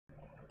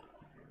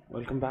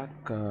Welcome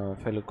back,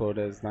 fellow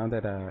coders. Now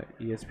that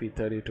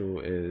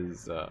ESP32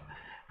 is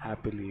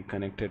happily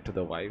connected to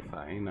the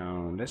Wi-Fi,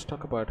 now let's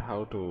talk about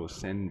how to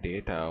send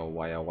data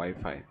via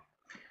Wi-Fi.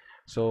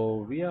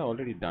 So we are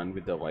already done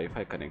with the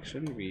Wi-Fi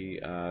connection. We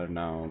are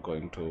now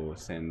going to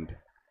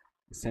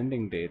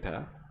sending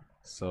data.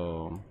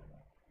 So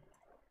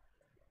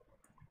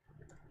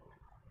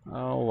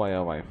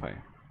via Wi-Fi.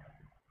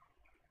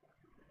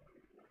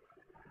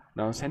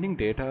 Now sending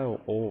data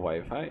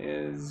over Wi-Fi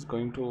is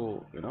going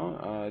to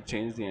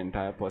change the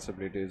entire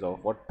possibilities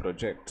of what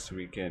projects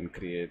we can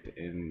create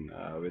in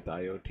with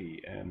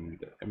IoT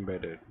and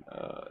embedded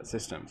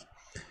systems.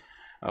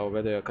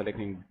 Whether you're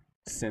collecting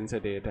sensor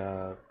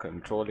data,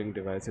 controlling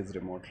devices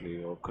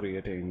remotely, or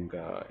creating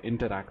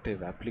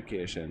interactive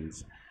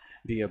applications,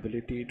 the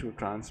ability to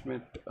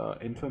transmit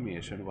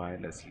information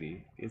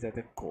wirelessly is at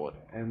the core,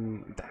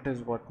 and that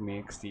is what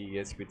makes the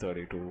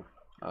ESP32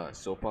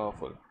 so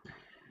powerful.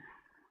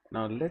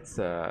 Now let's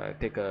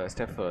take a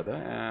step further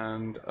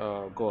and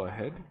go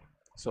ahead.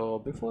 So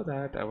before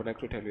that, I would like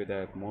to tell you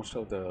that most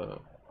of the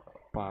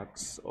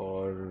parts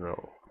or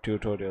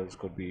tutorials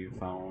could be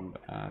found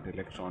at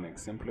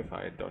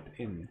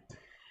electronicssimplified.in,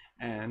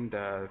 and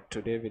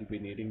today we'll be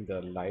needing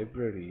the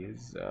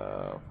libraries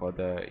for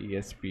the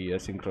ESP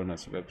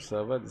asynchronous web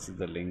server. This is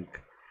the link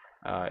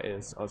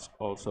is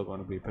also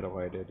going to be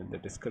provided in the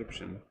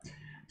description,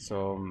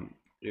 so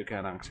you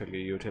can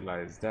actually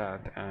utilize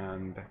that,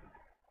 and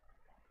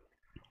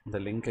the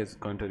link is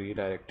going to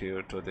redirect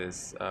you to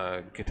this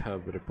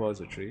GitHub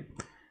repository.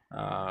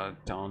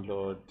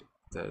 Download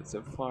the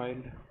zip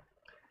file,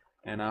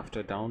 and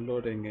after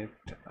downloading it,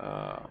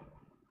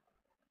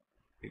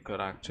 you could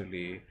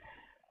actually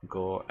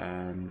go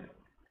and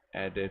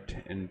add it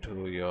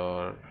into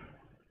your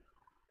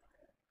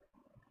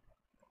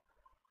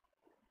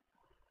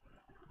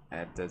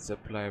add the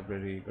zip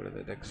library. Go to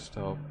the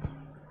desktop,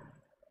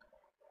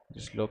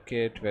 just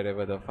locate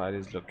wherever the file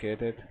is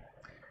located.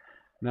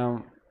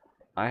 Now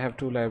I have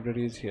two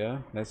libraries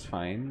here, that's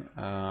fine.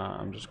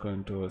 I'm just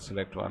going to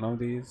select one of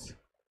these.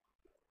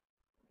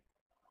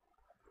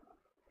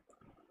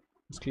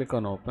 Just click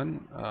on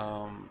open.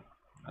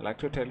 I'd like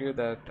to tell you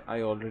that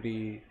I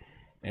already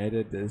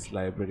added this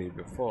library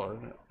before,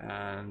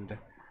 and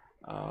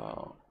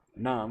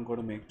now I'm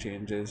going to make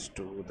changes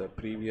to the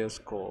previous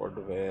code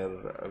where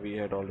we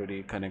had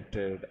already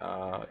connected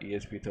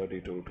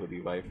ESP32 to the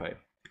Wi-Fi.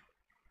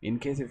 In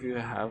case if you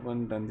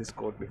haven't done this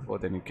code before,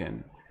 then you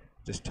can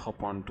just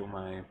hop on to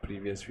my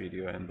previous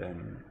video and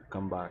then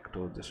come back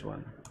to this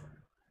one.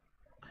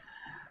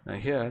 Now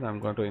here I'm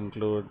going to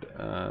include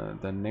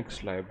the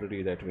next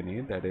library that we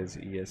need, that is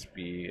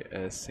ESP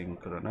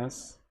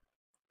asynchronous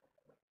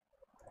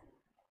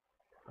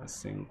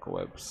async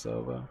web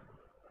server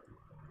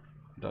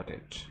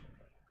 .h.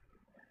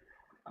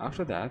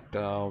 After that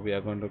we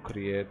are going to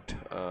create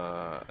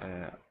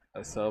a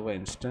server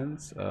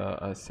instance,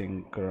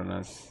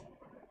 asynchronous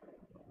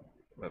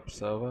web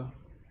server,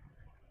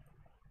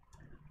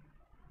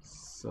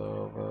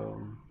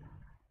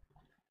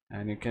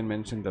 and you can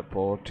mention the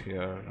port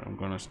here. I'm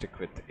gonna stick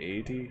with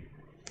 80.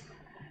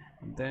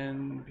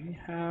 Then we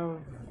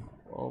have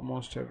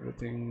almost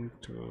everything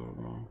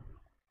to.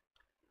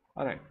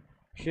 All right,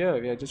 here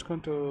we are just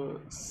going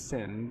to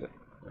send.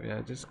 We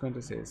are just going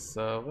to say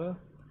server.on,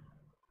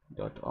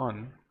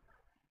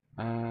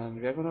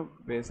 and we are going to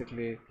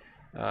basically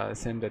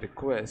send a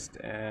request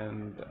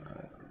and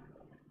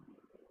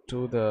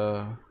to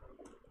the.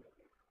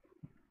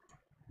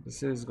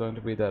 This is going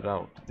to be the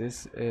route.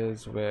 This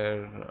is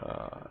where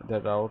the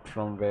route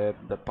from where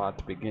the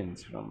path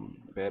begins, from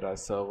where our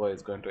server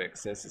is going to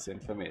access this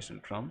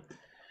information from.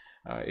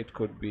 It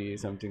could be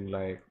something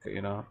like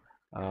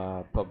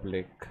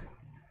public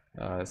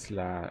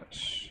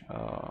slash.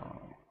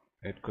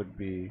 It could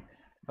be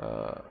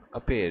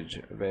a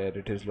page where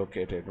it is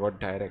located,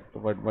 what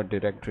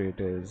directory it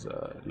is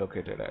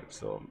located at.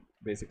 So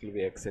basically,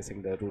 we're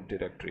accessing the root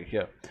directory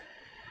here.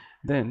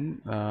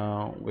 Then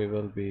we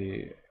will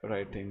be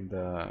writing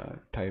the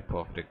type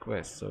of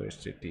request, so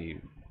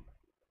http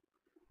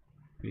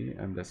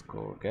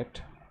underscore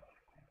get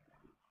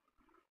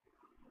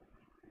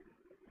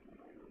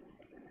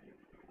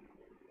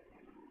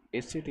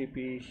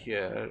http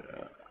here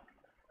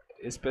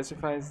it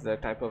specifies the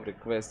type of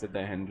request that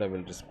the handler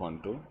will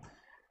respond to.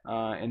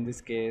 In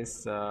this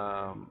case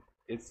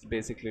it's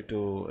basically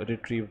to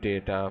retrieve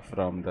data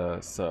from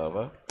the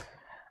server.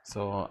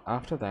 So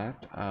after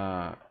that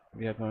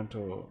we are going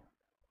to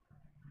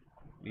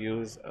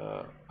use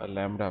a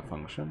lambda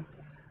function.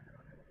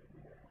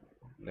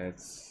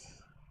 Let's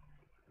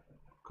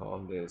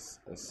call this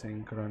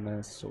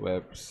asynchronous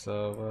web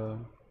server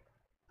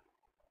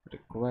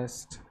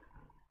request,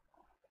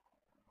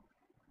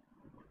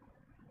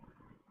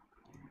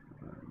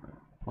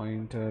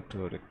 pointer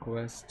to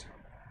request.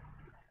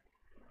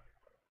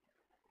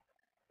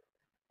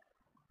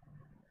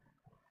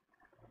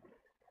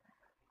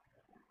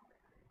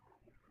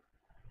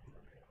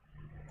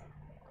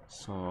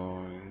 So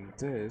in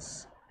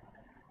this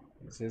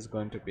is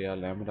going to be a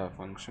lambda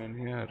function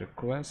here,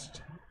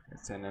 request.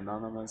 It's an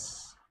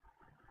anonymous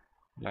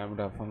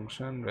lambda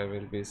function where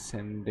we'll be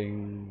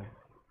sending,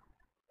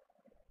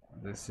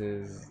 this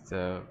is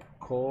the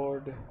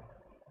code.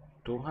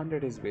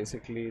 200 is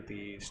basically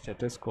the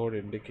status code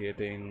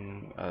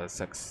indicating a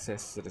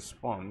success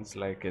response,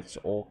 like it's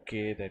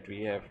okay that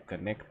we have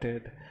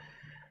connected.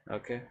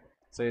 Okay,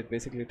 so it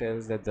basically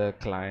tells that the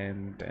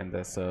client and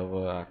the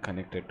server are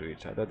connected to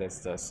each other. That's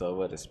the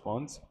server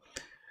response.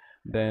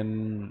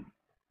 Then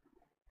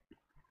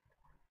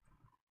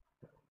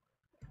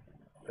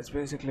it's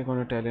basically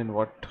going to tell in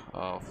what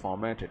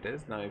format it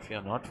is. Now if you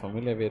are not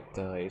familiar with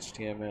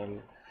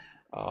HTML,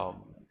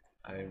 um,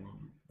 I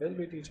will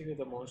be teaching you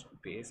the most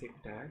basic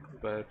tags,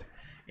 but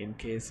in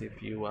case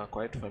if you are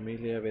quite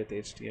familiar with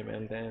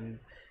HTML, then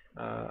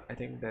I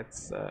think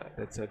that's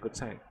a good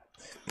sign.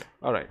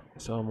 Alright,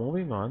 so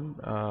moving on,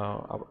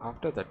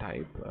 after the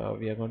type,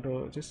 we are going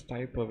to just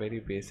type a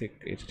very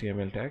basic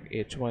HTML tag.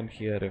 H1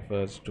 here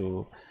refers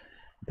to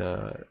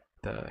the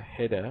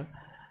header,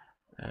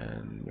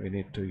 and we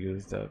need to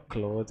use the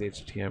close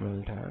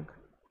HTML tag,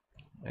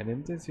 and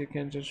in this you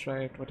can just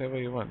write whatever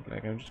you want.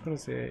 Like I'm just going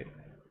to say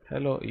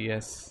hello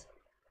ES,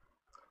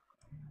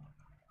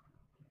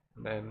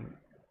 then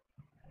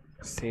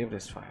save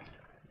this file.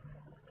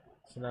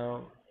 So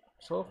now,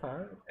 so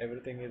far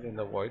everything is in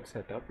the void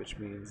setup, which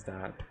means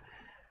that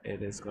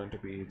it is going to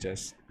be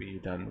just be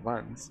done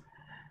once.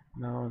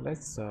 Now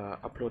let's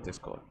upload this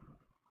code.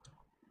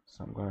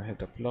 So I'm going to hit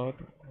upload.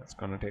 It's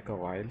going to take a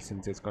while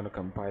since it's going to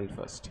compile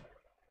first.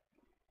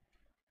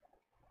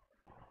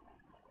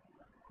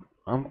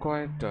 I'm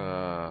quite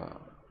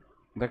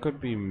there could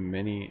be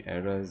many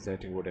errors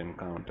that you would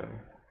encounter.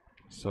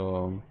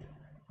 So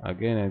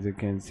again, as you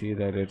can see,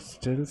 that it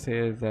still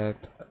says that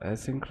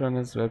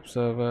asynchronous web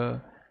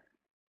server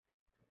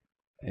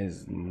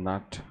has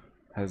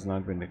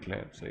not been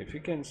declared. So if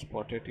you can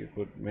spot it, you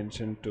could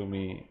mention to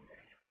me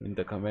in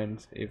the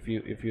comments. If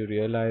you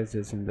realize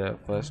this in the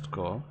first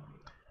go,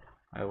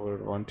 I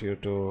would want you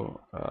to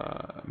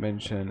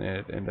mention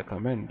it in the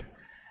comment.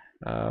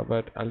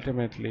 But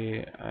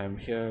ultimately I'm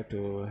here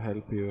to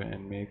help you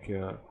and make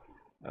your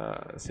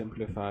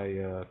simplify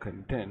your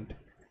content.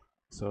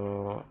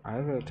 So I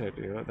will tell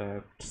you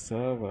that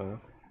server.on,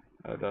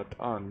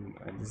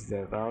 and this is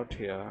the route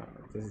here,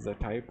 this is the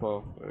type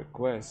of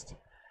request.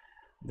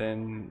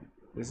 Then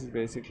this is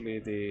basically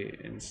the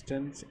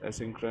instance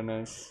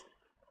asynchronous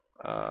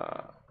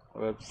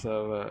web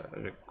server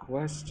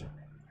request,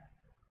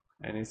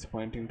 and it's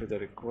pointing to the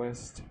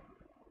request,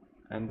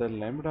 and the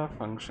lambda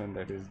function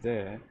that is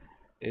there,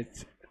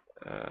 it's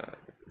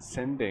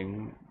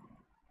sending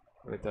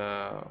with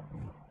a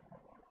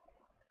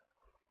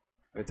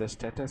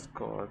status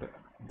code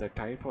the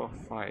type of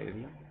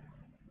file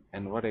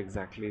and what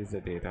exactly is the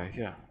data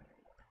here.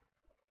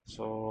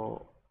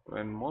 So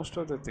when most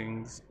of the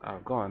things are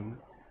gone,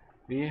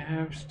 we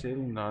have still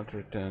not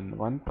written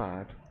one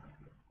part,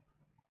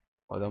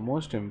 or the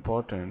most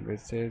important,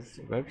 which says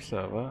web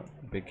server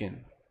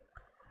begin.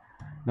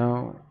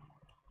 Now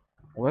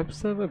web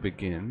server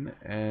begin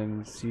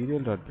and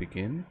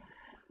serial.begin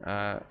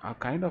are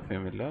kind of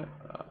familiar.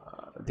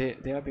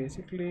 They are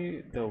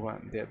basically the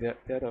one, they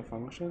are the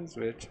functions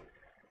which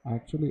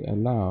actually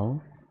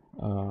allow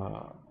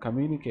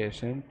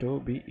communication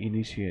to be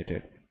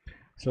initiated.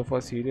 So for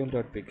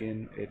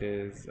serial.begin, it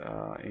is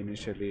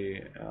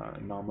initially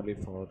normally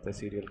for the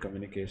serial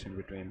communication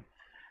between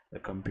the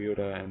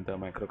computer and the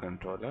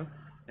microcontroller,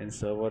 and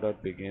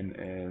server.begin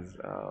is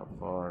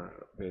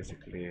for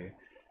basically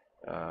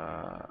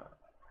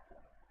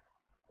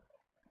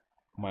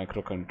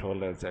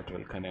microcontrollers that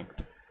will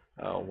connect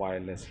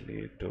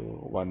wirelessly to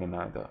one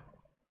another.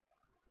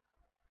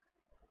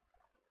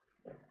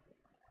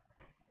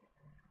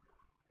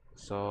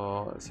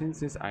 So since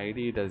this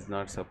ID does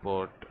not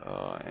support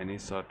any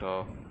sort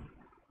of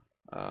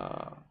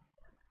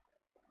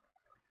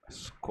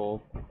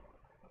scope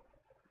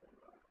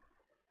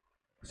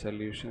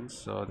solutions,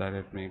 so that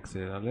it makes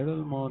it a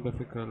little more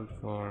difficult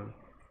for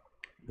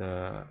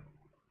the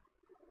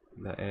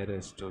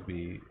errors to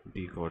be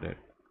decoded.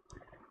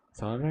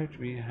 So alright,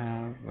 we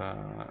have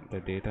the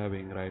data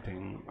being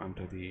writing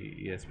onto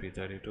the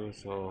ESP32,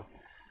 so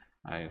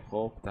I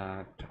hope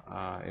that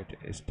it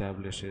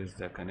establishes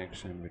the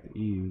connection with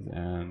ease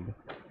and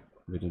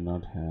we do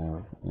not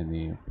have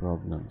any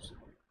problems.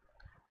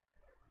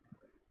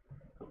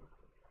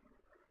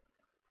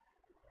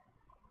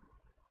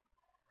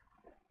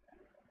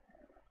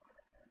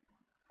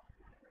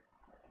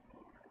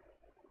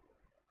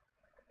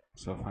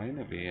 So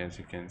finally, as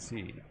you can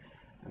see,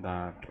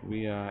 that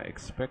we are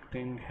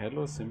expecting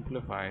hello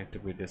simplified to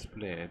be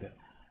displayed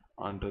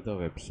onto the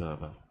web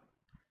server.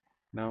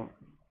 Now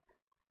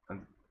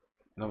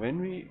when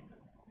we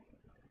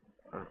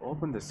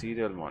open the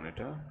serial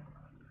monitor,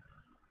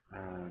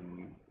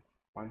 and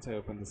once I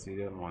open the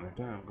serial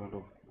monitor, I'm going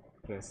to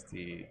press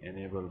the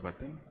enable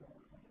button,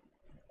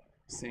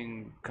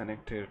 saying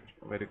connected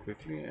very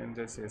quickly, and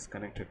just says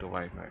connected to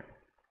Wi-Fi.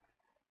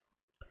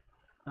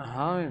 Now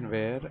how and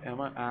where am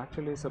I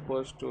actually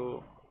supposed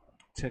to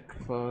check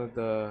for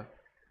the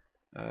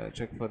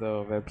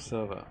web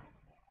server?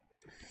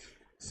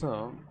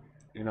 So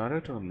in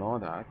order to know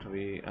that,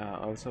 we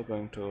are also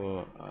going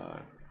to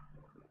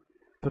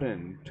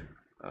print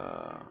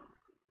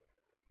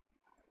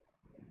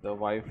the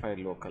Wi-Fi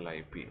local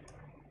IP.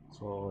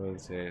 So we'll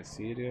say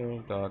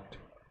serial dot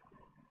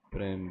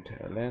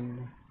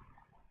println,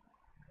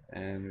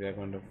 and we are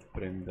going to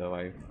print the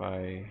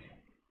Wi-Fi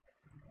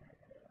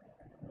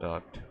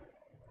dot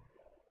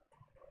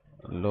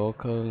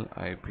local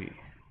IP.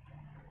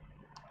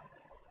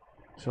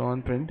 So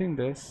on printing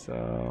this,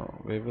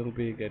 we will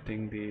be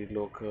getting the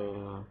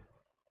local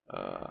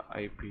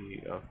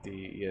IP of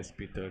the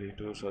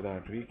ESP32, so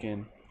that we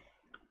can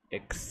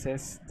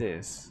access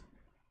this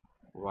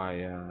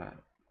via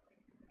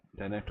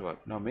the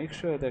network. Now make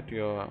sure that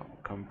your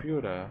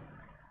computer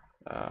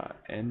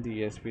and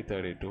the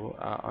ESP32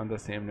 are on the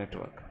same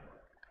network.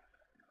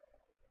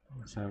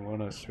 So I'm going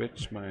to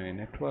switch my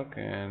network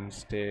and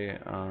stay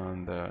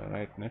on the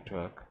right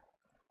network.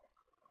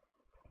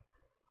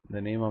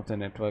 The name of the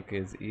network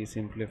is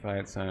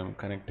Simplified, so I'm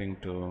connecting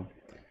to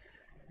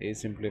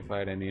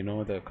Simplified, and you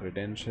know the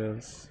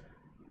credentials.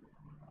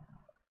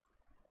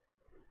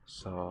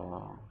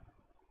 So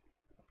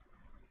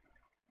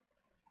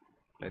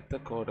let the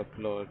code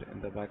upload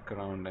in the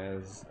background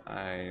as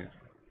I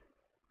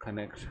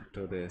connect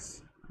to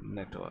this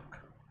network.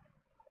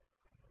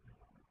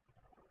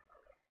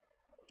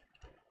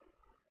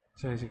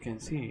 So as you can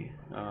see,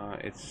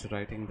 it's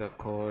writing the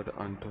code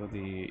onto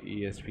the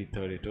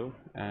ESP32,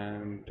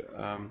 and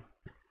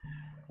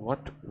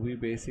what we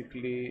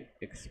basically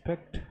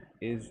expect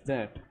is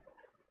that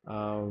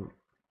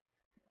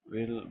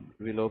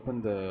we'll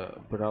open the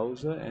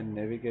browser and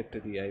navigate to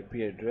the IP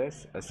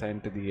address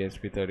assigned to the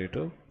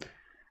ESP32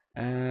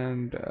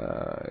 and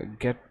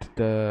get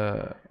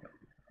the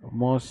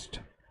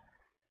most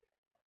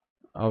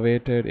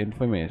awaited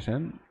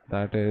information,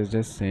 that is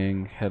just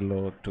saying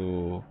hello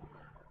to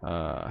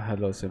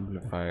hello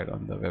simplified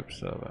on the web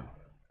server.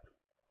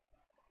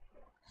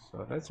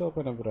 So let's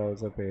open a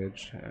browser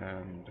page,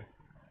 and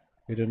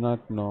we do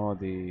not know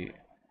the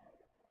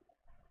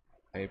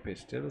IP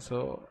still,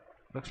 so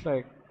looks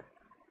like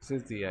this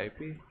is the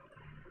IP.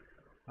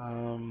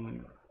 I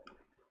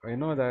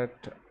know that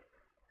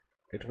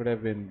it would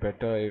have been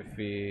better if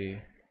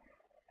we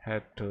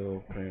had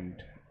to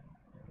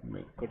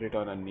put it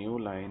on a new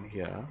line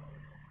here,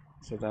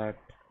 so that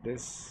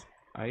this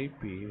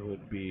IP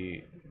would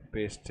be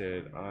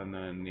pasted on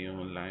a new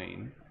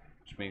line,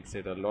 which makes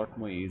it a lot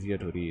more easier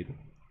to read.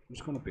 I'm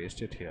just going to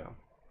paste it here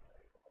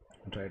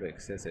and try to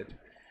access it.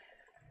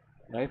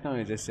 Right now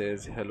it just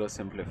says hello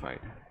simplified.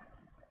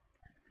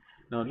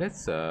 Now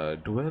let's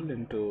dwell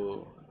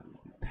into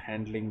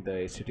handling the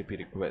HTTP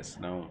request.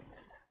 Now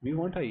we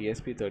want our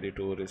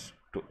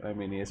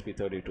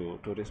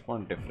ESP32 to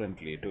respond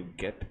differently to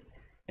get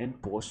and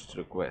post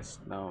requests.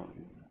 Now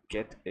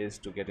get is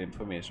to get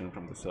information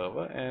from the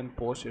server, and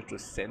post is to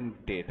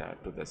send data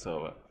to the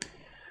server.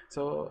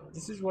 So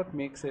this is what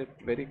makes it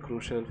very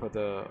crucial for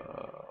the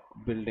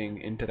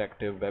building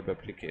interactive web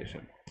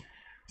application.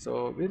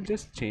 So we'll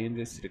just change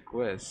this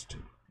request.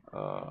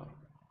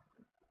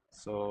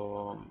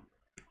 So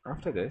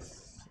after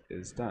this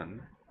is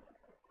done,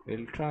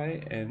 we'll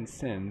try and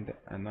send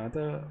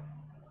another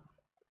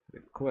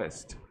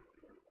request.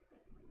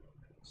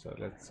 So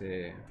let's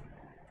say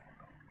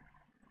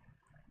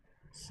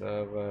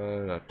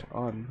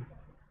server.on,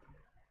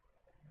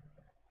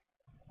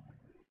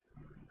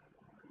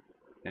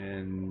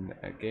 and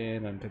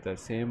again onto the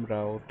same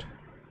route,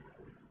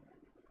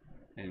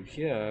 and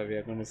here we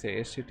are going to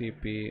say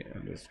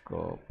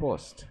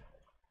http_post,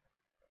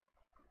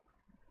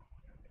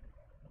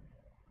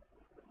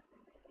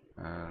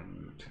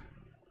 and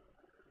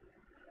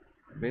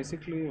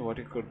basically what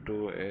you could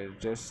do is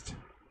just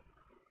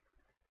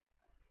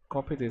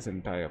copy this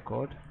entire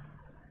code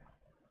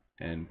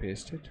and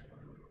paste it.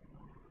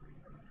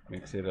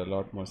 Makes it a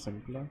lot more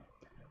simpler,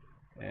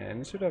 and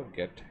instead of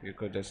get, you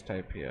could just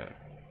type here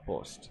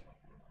post.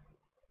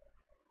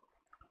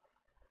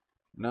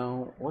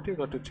 Now what you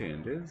got to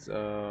change is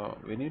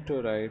we need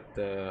to write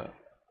the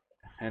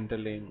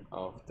handling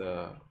of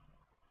the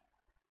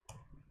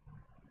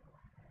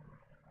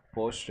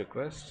post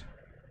request,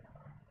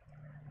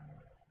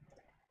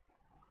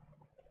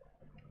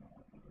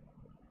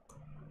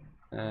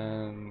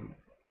 and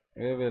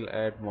we will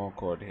add more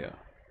code here.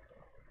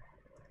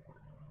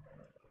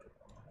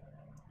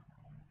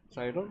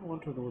 So I don't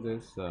want to do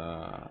this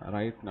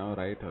right now,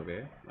 right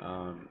away,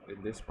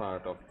 in this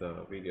part of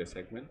the video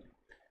segment.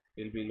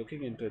 We'll be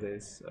looking into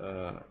this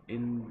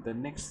in the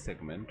next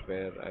segment,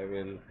 where I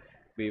will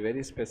be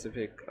very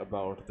specific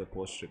about the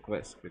post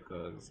request,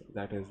 because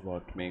that is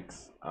what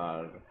makes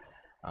our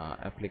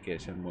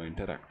application more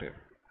interactive.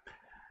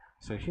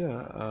 So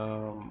here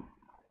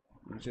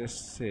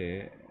just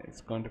say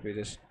it's going to be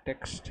just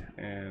text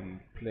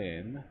and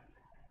plain,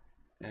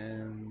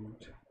 and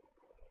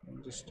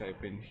just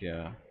type in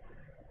here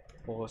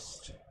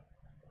post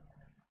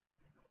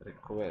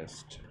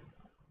request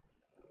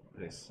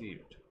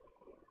received.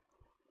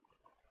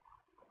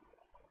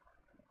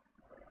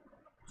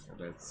 So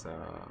let's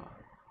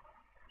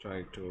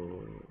try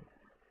to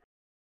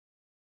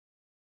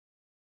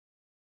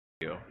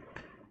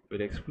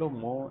we'll explore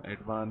more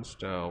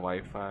advanced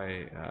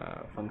Wi-Fi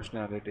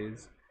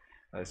functionalities.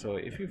 So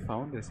if you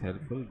found this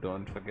helpful,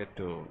 don't forget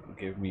to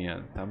give me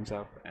a thumbs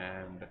up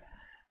and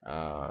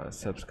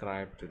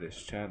subscribe to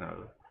this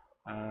channel,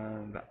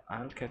 and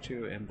I'll catch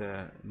you in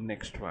the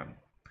next one.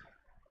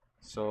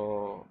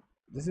 So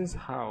this is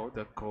how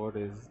the code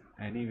is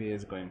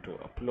anyways going to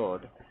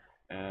upload,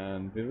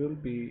 and we will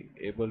be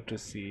able to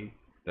see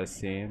the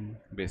same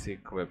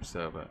basic web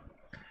server.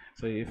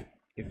 So if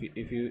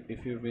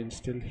you've been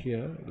still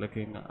here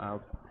looking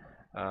up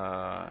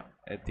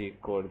at the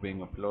code being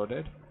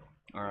uploaded,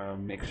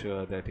 make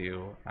sure that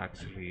you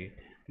actually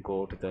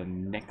go to the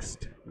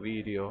next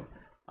video,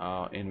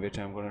 in which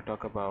I'm going to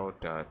talk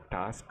about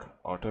task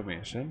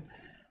automation,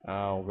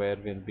 where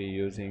we'll be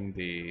using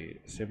the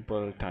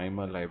simple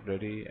timer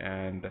library,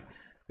 and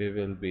we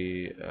will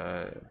be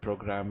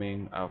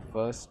programming our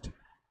first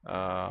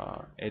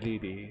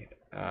LED,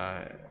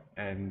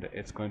 and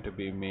it's going to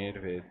be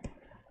made with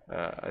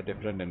a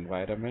different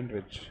environment,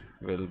 which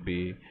will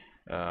be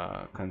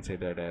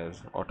considered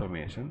as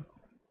automation.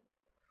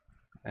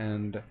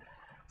 And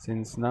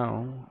since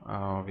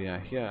now we are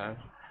here,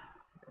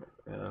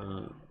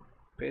 we'll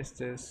paste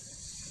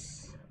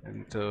this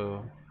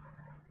into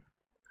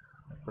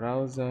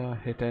browser,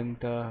 hit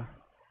enter,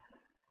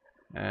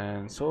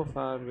 and so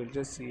far we'll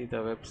just see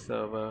the web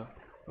server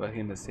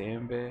working the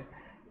same way,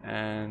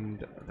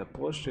 and the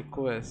post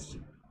request,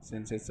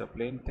 since it's a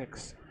plain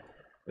text,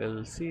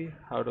 we'll see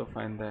how to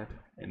find that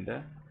in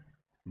the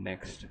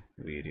next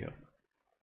video.